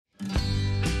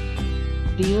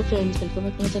Dear friends, welcome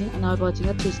back to my channel and now watching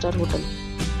a 3-star hotel.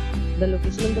 The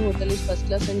location of the hotel is first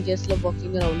class and guests love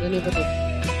walking around the neighborhood.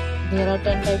 There are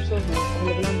 10 types of rooms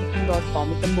available on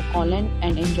booking.com. You can book online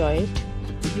and enjoy it.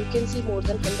 You can see more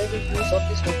than 100 reviews of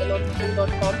this hotel on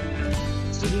booking.com.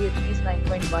 Its review rating is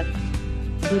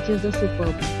 9.1, which is the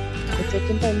superb. The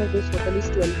check-in time of this hotel is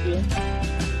 12 p.m.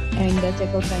 and the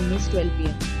check-out time is 12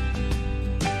 p.m.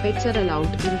 Pets are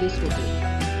allowed in this hotel.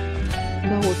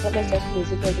 The hotel accepts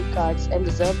major credit cards and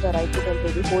reserves the right to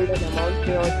temporarily hold an amount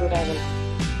prior to arrival.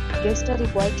 Guests are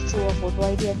required to show a photo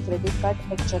ID and credit card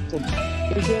at check-in.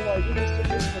 If you have already visited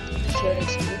this hotel, please share your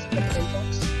experience in the comment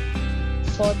box.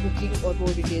 For booking or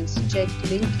more details, check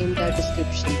link in the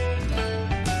description.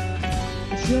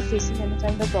 If you are facing any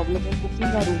kind of problem in booking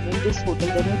a room in this hotel,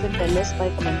 then you can tell us by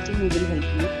commenting. We will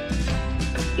help you.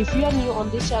 If you are new on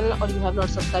this channel or you have not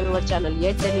subscribed our channel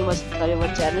yet, then you must subscribe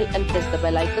our channel and press the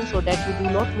bell icon so that you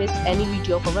do not miss any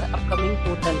video of our upcoming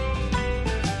hotel.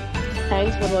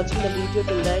 Thanks for watching the video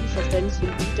till the end. For friends,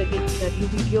 will meet again in a new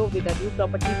video with a new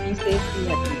property. Be safe, be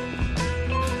happy.